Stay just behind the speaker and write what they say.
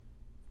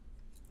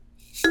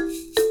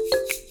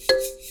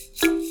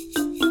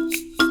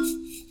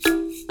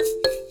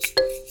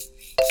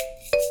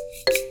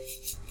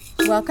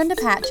Welcome to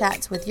Pat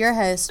Chats with your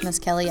host, Miss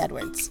Kelly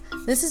Edwards.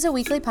 This is a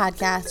weekly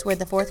podcast where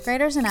the fourth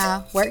graders and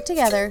I work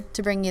together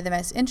to bring you the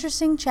most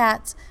interesting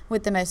chats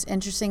with the most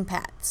interesting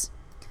Pats.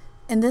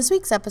 In this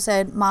week's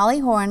episode, Molly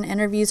Horn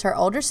interviews her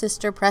older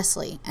sister,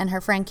 Presley, and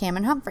her friend,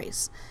 Cameron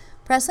Humphreys.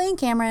 Presley and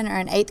Cameron are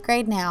in 8th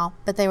grade now,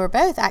 but they were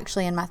both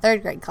actually in my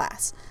 3rd grade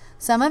class.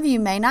 Some of you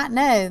may not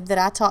know that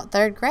I taught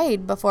 3rd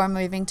grade before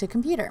moving to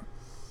computer.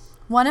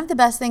 One of the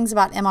best things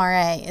about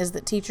MRA is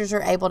that teachers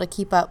are able to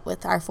keep up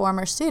with our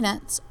former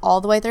students all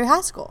the way through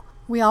high school.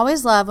 We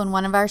always love when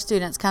one of our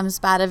students comes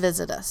by to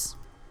visit us.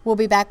 We'll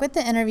be back with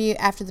the interview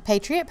after the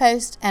Patriot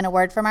Post and a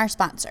word from our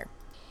sponsor.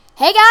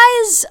 Hey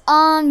guys,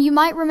 you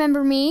might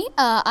remember me.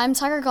 I'm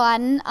Tucker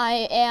Gladden.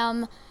 I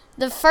am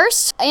the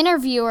first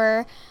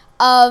interviewer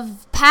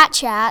of Pat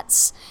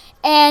Chats,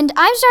 and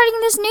I'm starting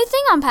this new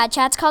thing on Pat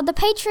Chats called the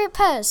Patriot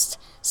Post.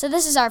 So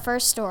this is our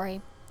first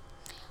story.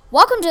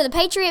 Welcome to the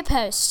Patriot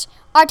Post.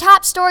 Our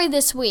top story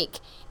this week,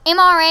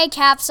 MRA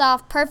caps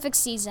off perfect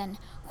season.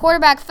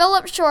 Quarterback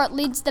Phillip Short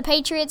leads the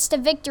Patriots to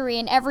victory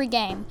in every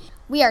game.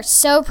 We are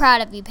so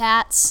proud of you,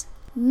 Pats.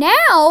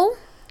 Now,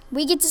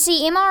 we get to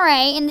see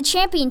MRA in the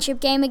championship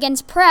game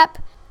against Prep.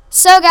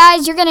 So,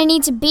 guys, you're going to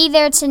need to be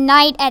there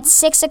tonight at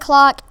 6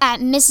 o'clock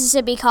at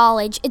Mississippi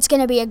College. It's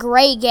going to be a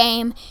great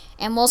game,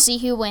 and we'll see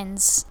who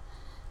wins.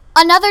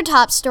 Another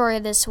top story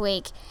this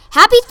week.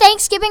 Happy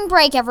Thanksgiving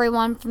break,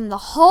 everyone, from the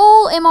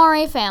whole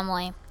MRA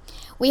family.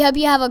 We hope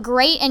you have a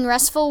great and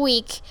restful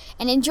week,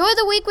 and enjoy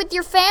the week with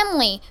your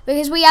family,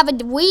 because we have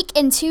a week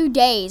and 2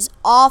 days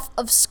off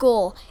of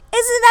school.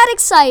 Isn't that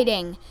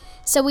exciting?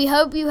 So we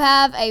hope you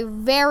have a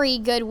very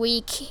good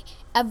week,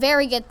 a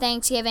very good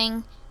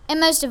Thanksgiving,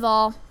 and most of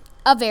all,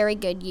 a very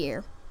good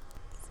year.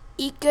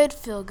 Eat good,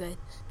 feel good.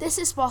 This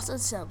is Boston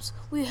Sims.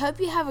 We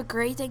hope you have a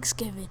great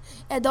Thanksgiving,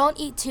 and don't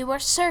eat too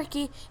much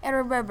turkey, and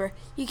remember,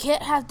 you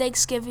can't have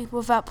Thanksgiving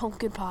without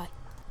pumpkin pie.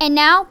 And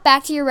now,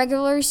 back to your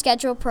regularly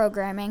scheduled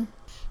programming.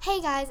 Hey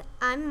guys,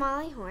 I'm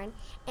Molly Horn,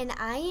 and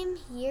I am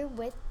here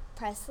with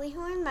Presley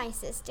Horn, my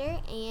sister,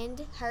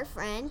 and her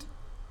friend,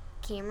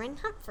 Cameron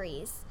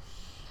Humphreys.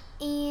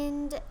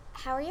 And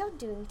how are y'all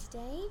doing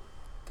today?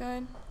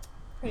 Good.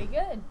 Pretty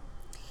good.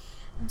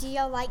 Do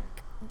y'all like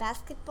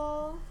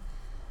basketball?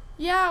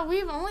 Yeah,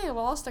 we've only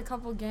lost a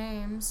couple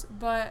games,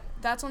 but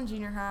that's on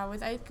junior high.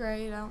 With 8th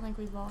grade, I don't think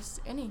we've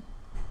lost any.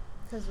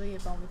 Because we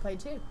have only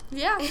played 2.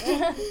 Yeah.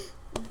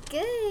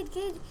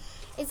 Good.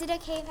 Is it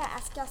okay if I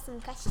ask y'all some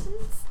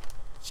questions?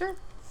 Sure.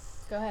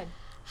 Go ahead.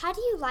 How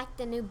do you like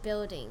the new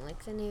building,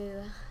 like the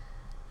new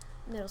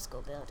middle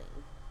school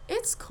building?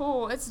 It's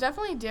cool. It's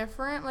definitely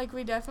different. Like,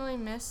 we definitely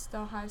miss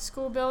the high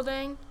school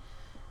building.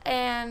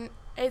 And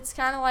it's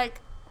kind of like,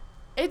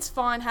 it's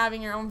fun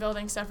having your own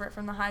building separate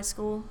from the high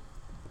school.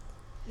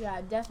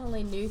 Yeah,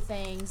 definitely new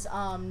things,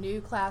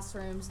 new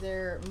classrooms.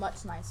 They're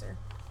much nicer.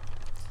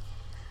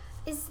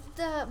 Is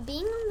the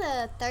being on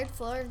the 3rd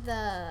floor of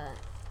the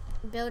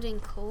building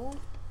cool?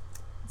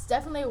 It's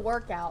definitely a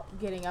workout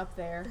getting up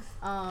there,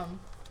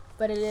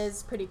 but it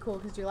is pretty cool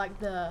because you're like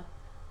the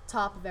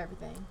top of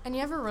everything. And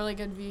you have a really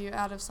good view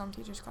out of some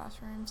teachers'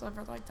 classrooms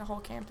over, like, the whole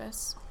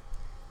campus.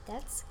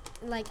 That's,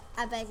 like,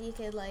 I bet you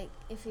could, like,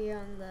 if you're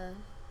on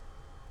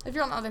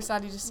the other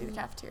side, you just see the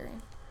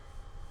cafeteria.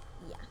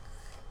 Yeah.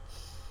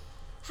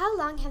 How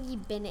long have you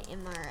been at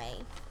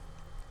MRA?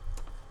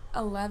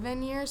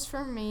 11 years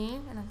for me,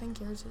 and I think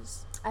yours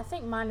is I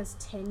think mine is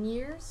 10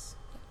 years.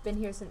 Been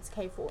here since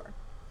K4.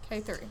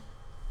 K3.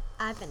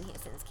 I've been here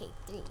since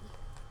K3,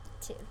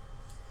 too.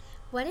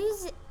 What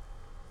is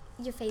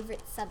your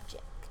favorite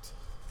subject?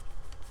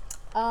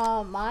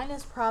 Mine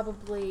is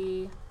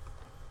probably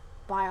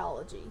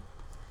biology.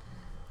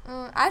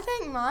 I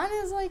think mine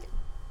is, like,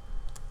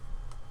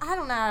 I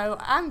don't know.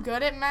 I'm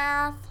good at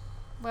math,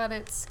 but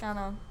it's kind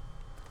of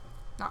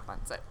not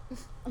fun, so.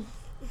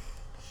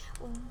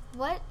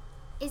 What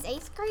is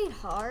 8th grade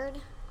hard?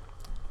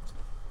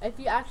 If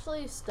you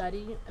actually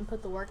study and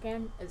put the work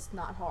in, it's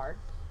not hard.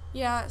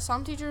 Yeah,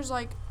 some teachers,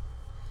 like,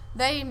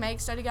 they make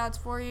study guides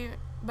for you,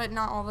 but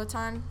not all the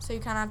time. So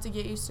you kind of have to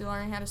get used to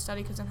learning how to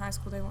study, because in high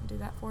school they won't do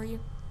that for you.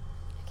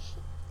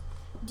 Okay.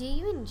 Do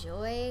you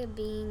enjoy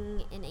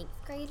being an 8th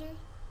grader?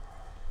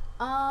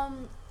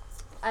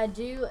 I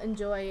do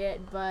enjoy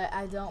it, but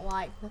I don't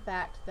like the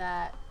fact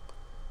that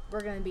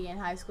we're going to be in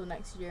high school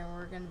next year and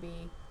we're going to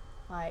be,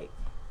 like,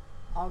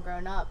 all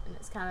grown up, and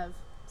it's kind of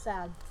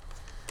sad.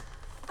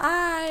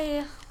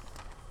 I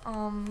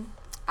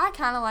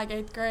kind of like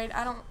 8th grade.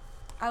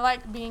 I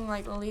like being,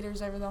 like,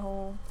 leaders over the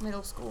whole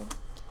middle school.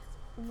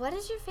 What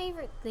is your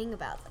favorite thing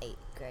about 8th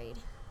grade?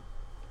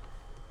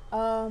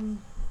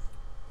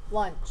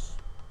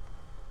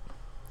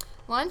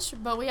 Lunch,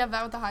 but we have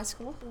that with the high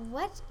school.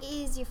 What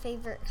is your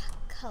favorite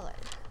color?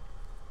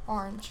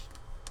 Orange.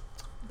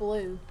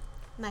 Blue.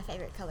 My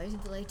favorite color is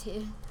blue,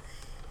 too.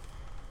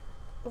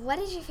 What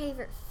is your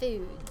favorite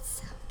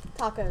foods?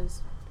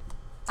 Tacos.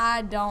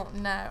 I don't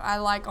know. I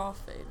like all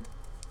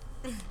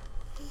food.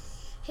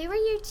 Who are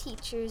your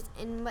teachers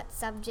and what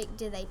subject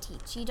do they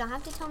teach? You don't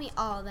have to tell me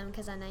all of them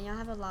because I know y'all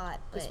have a lot.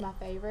 But Just my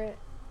favorite.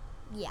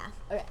 yeah.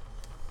 Okay.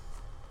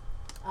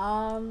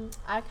 I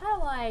kind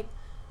of like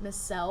Miss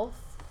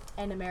Self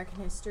and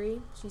American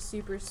History. She's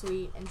super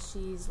sweet and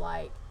she's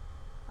like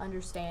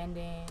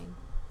understanding.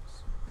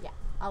 Yeah,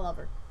 I love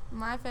her.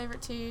 My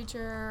favorite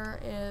teacher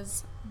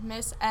is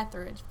Miss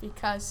Etheridge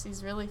because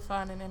she's really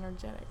fun and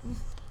energetic.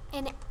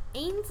 And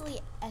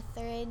Ainsley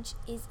Etheridge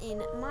is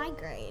in my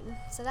grade,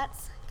 so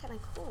that's kind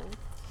of cool.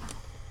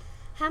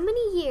 How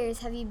many years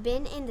have you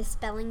been in the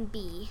spelling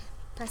bee,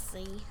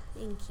 Presley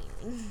and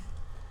Cameron?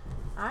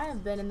 I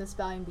have been in the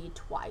spelling bee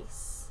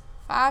twice.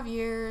 5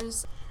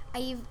 years.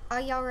 Are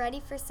y'all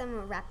ready for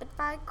some rapid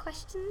fire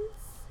questions?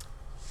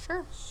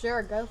 Sure.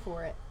 Sure, go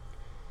for it.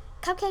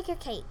 Cupcake or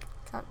cake?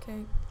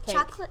 Cupcake. Cake.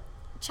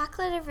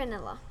 Chocolate or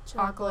vanilla?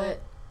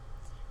 Chocolate.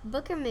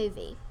 Book or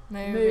movie?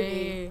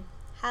 Movie.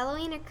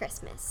 Halloween or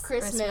Christmas?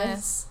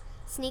 Christmas.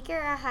 Sneaker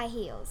or high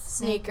heels?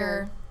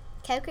 Sneaker.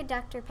 Coke or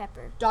Dr.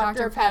 Pepper?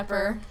 Dr.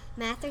 Pepper.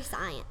 Math or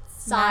science?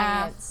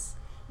 Science.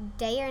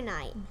 Day or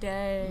night?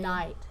 Day.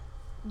 Night.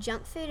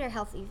 Junk food or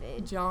healthy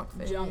food? Junk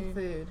food. Junk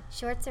food.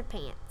 Shorts or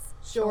pants?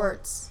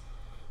 Shorts.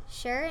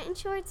 Shirt and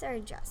shorts or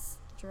dress?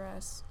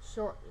 Dress.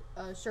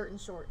 Shirt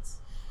and shorts.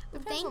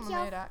 Depends on the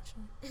mood,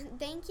 actually.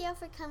 Thank y'all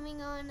for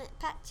coming on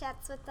Pat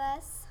Chats with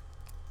us.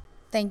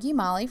 Thank you,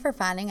 Molly, for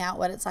finding out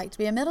what it's like to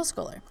be a middle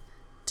schooler.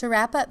 To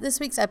wrap up this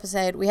week's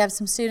episode, we have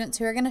some students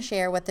who are going to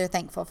share what they're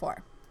thankful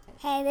for.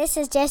 Hey, this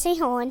is Jesse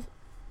Horn.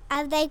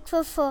 I'm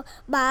thankful for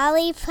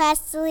Molly,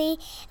 Presley,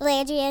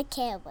 Landry, and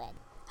Cameron.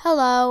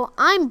 Hello,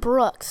 I'm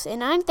Brooks,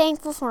 and I'm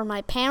thankful for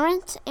my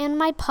parents and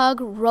my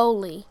pug,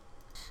 Rolly.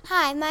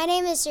 Hi, my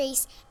name is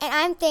Reese, and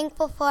I'm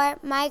thankful for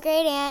my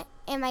great aunt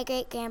and my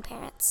great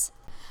grandparents.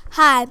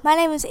 Hi, my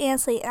name is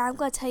Ansley, and I'm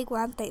going to tell you what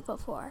I'm thankful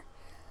for.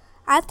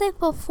 I'm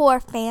thankful for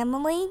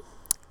family,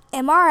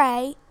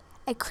 MRA,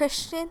 a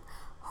Christian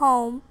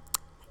home,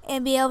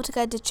 and be able to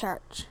go to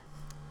church.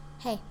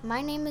 Hey,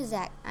 my name is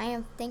Zach. I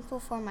am thankful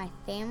for my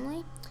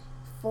family,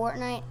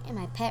 Fortnite, and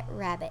my pet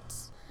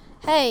rabbits.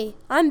 Hey,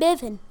 I'm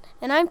Bivan,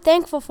 and I'm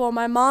thankful for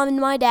my mom and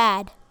my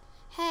dad.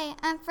 Hey,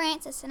 I'm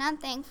Francis, and I'm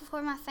thankful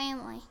for my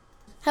family.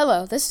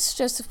 Hello, this is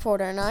Joseph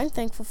Porter, and I'm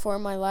thankful for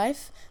my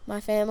life, my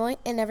family,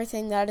 and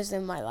everything that is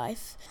in my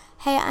life.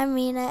 Hey, I'm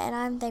Mina, and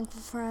I'm thankful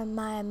for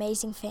my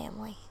amazing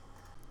family.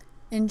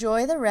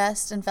 Enjoy the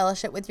rest and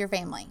fellowship with your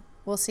family.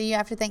 We'll see you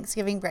after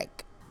Thanksgiving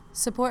break.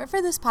 Support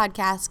for this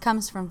podcast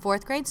comes from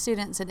 4th grade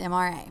students at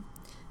MRA.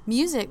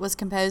 Music was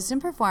composed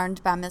and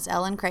performed by Miss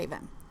Ellen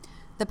Craven.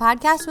 The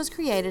podcast was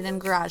created in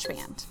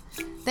GarageBand.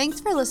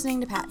 Thanks for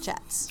listening to Pat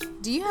Chats.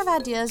 Do you have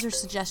ideas or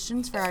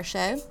suggestions for our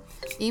show?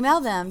 Email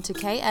them to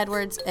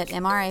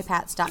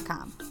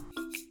kedwards@mrapats.com.